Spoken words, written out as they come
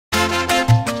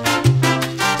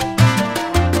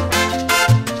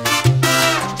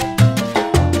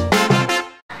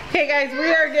guys,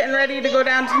 we are getting ready to go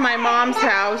down to my mom's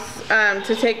house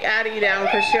to take Addie down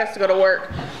because she has to go to work.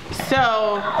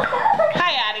 So,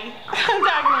 hi Addie, I'm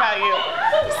talking about you.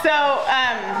 So,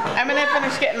 I'm gonna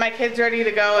finish getting my kids ready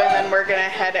to go, and then we're gonna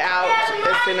head out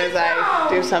as soon as I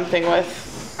do something with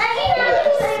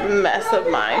this mess of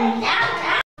mine.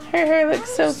 Her hair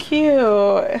looks so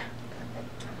cute.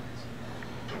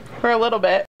 For a little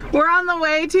bit. We're on the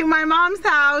way to my mom's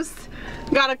house.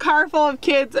 Got a car full of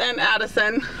kids and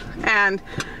Addison, and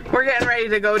we're getting ready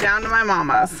to go down to my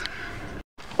mama's.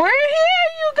 We're here,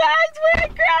 you guys. We're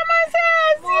at Grandma's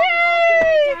house. Mom,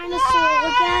 yay! Dinosaur.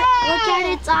 Look at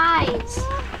its eyes.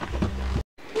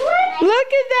 Look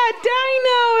at that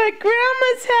dino at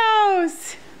Grandma's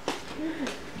house.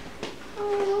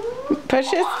 Push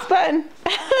this button.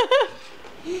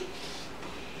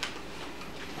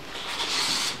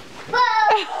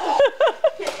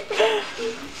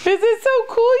 Is it so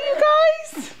cool, you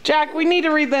guys? Jack, we need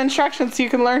to read the instructions so you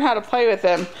can learn how to play with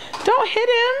him. Don't hit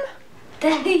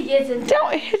him.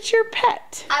 Don't hit your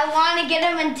pet. I want to get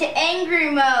him into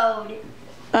angry mode.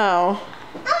 Oh.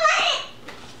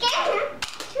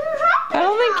 I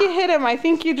don't think you hit him. I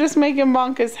think you just make him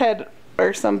bonk his head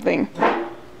or something.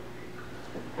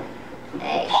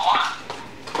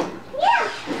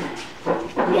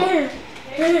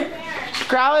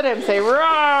 Growl at him, say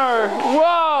roar.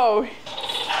 Whoa.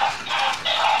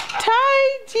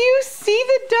 Ty, do you see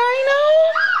the dino?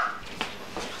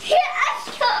 Yeah,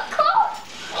 so cool.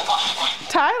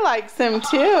 Ty likes him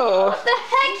too. What the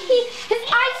heck? His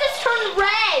eyes just turned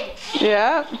red.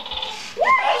 Yeah.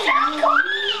 He's so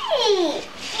cool.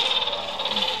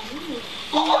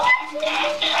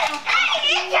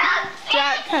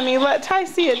 Jack, honey, let Ty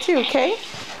see it too, okay?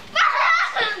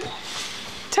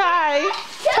 Ty.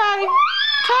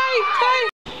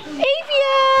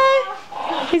 Avia!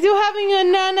 Is you having a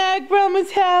nana at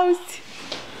Grandma's house?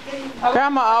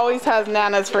 Grandma always has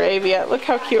nanas for Avia. Look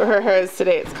how cute her hair is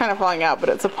today. It's kind of falling out, but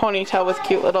it's a ponytail with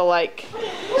cute little, like,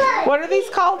 what are these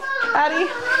called, Addie?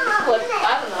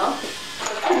 I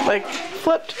don't know. Like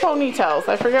flipped ponytails.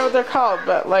 I forget what they're called,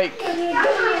 but like,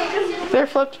 they're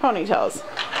flipped ponytails.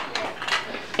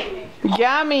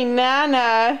 Yummy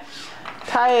nana.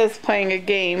 Ty is playing a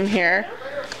game here.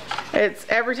 It's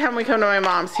every time we come to my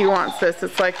mom's, he wants this.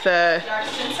 It's like the...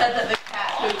 Jackson said that the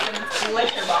cat poops in its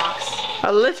litter box.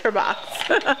 A litter box.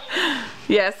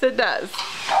 Yes, it does.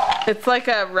 It's like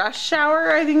a rush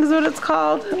shower, I think is what it's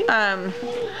called.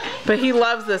 But he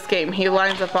loves this game. He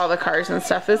lines up all the cars and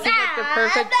stuff. This is like the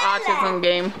perfect autism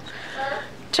game.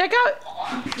 Check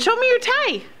out, show me your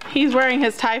tie. He's wearing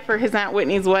his tie for his Aunt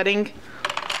Whitney's wedding.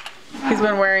 He's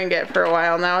been wearing it for a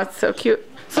while now. It's so cute.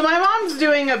 So my mom's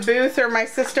doing a booth, or my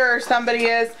sister or somebody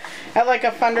is, at like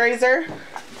a fundraiser.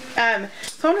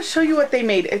 So I want to show you what they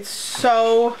made. It's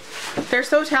so, they're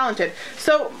so talented.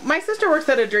 So my sister works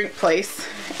at a drink place,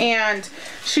 and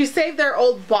she saved their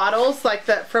old bottles, like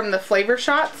that from the flavor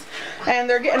shots, and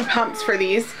they're getting pumps for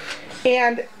these.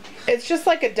 And it's just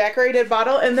like a decorated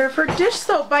bottle, and they're for dish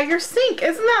soap by your sink.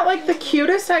 Isn't that like the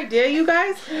cutest idea, you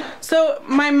guys? So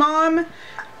my mom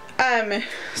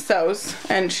sews,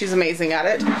 and she's amazing at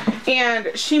it,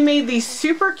 and she made these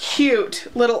super cute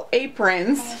little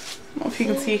aprons. I don't know if you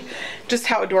can see just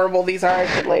how adorable these are. I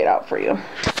could lay it out for you.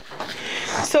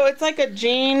 So it's like a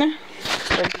jean,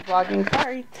 vlogging,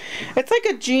 sorry. It's like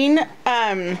a jean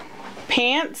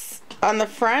pants on the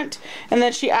front, and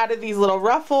then she added these little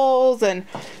ruffles and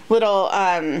little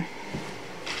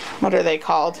what are they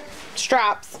called,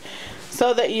 straps,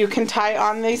 so that you can tie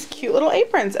on these cute little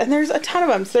aprons. And there's a ton of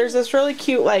them. So there's this really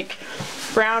cute like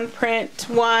brown print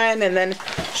one, and then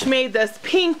she made this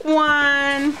pink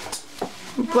one,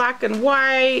 black and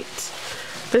white,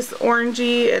 this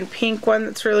orangey and pink one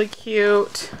that's really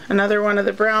cute, another one of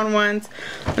the brown ones,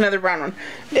 another brown one.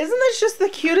 Isn't this just the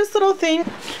cutest little thing?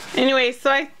 Anyway,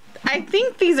 so I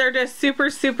think these are just super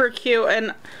cute,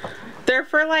 and they're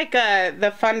for like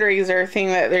the fundraiser thing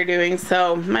that they're doing.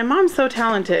 So my mom's so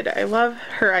talented. I love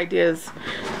her ideas,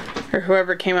 or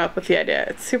whoever came up with the idea.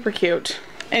 It's super cute.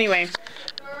 Anyway,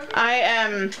 I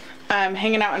am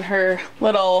hanging out in her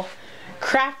little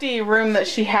crafty room that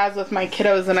she has with my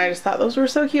kiddos, and I just thought those were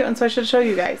so cute, and so I should show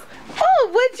you guys. Oh,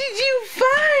 what did you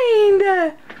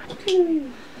find?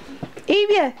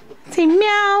 Avia, say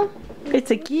meow.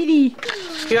 It's a kitty.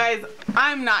 You guys,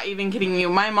 I'm not even kidding you.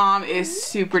 My mom is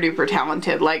super duper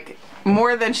talented. Like,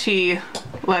 more than she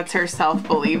lets herself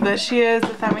believe that she is,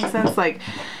 if that makes sense. Like,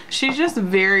 she's just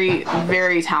very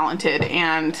talented,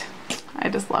 and I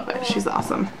just love it. She's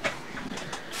awesome.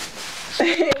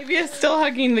 Avia's still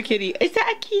hugging the kitty. Is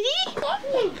that a kitty?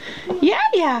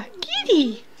 Yeah,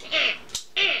 kitty.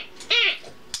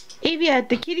 Avia,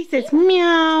 the kitty says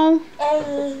meow.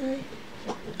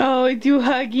 Oh, is you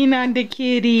hugging on the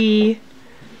kitty?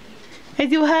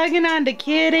 Is you hugging on the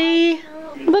kitty?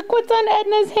 Look what's on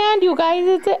Edna's hand, you guys.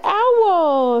 It's an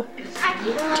owl.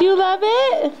 Do you love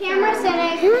it? Camera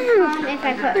said if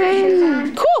I put shoes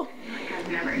on.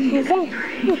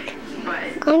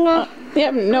 Cool.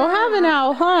 Yep, no have an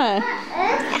owl, huh?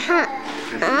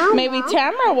 Maybe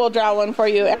Tamara will draw one for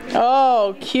you.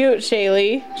 Oh, cute,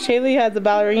 Shaylee. Shaylee has a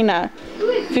ballerina.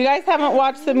 If you guys haven't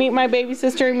watched the Meet My Baby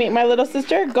Sister and Meet My Little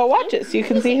Sister, go watch it so you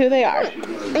can see who they are. Come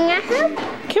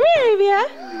here, Avia.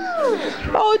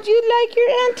 Oh, do you like your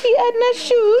Auntie Edna's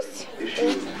shoes?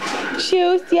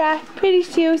 Shoes, yeah, pretty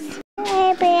shoes.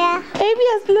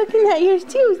 Avia's looking at your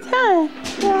shoes, huh?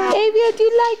 Avia, do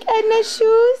you like Edna's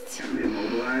shoes?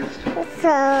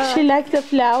 She likes the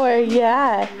flower,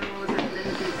 yeah.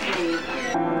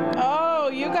 Oh,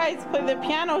 you guys play the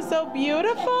piano so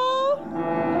beautiful.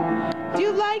 Do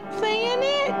you like playing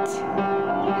it?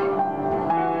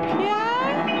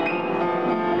 Yeah?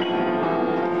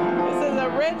 This is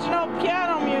original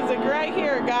piano music right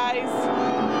here, guys.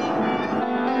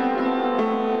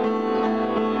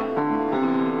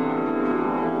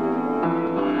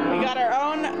 We got our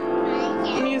own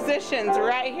musicians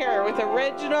right here with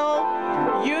original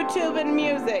YouTube and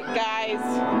music, guys.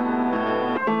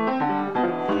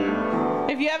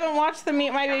 If you haven't watched the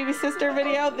Meet My Baby Sister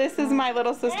video, this is my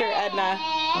little sister, Edna.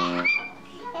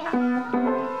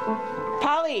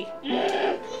 Polly.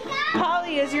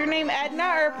 Polly, is your name Edna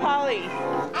or Polly?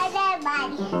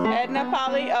 Edna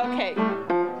Polly? Okay.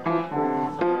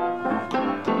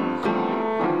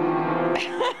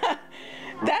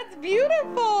 That's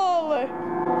beautiful.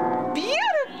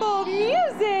 Beautiful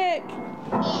music.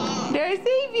 There's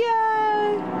Avia.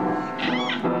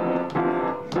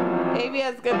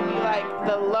 Avia's gonna be like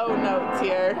the low notes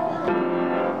here.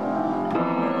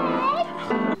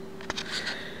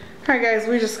 Alright guys,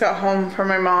 we just got home from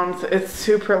my mom's. It's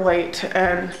super late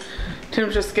and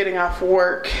Tim's just getting off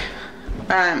work.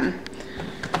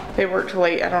 They worked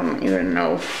late. I don't even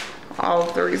know all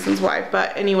of the reasons why,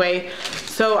 but anyway,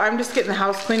 so I'm just getting the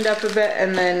house cleaned up a bit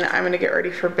and then I'm gonna get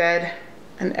ready for bed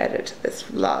and edit this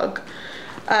vlog.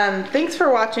 Thanks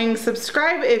for watching.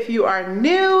 Subscribe if you are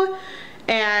new.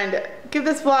 And give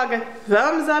this vlog a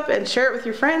thumbs up and share it with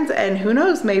your friends, and who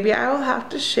knows, maybe I will have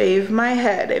to shave my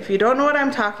head. If you don't know what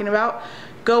I'm talking about,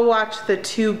 go watch the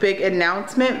 2 big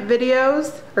announcement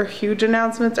videos, or huge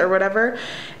announcements or whatever,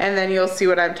 and then you'll see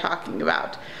what I'm talking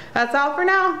about. That's all for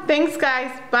now. Thanks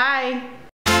guys, bye.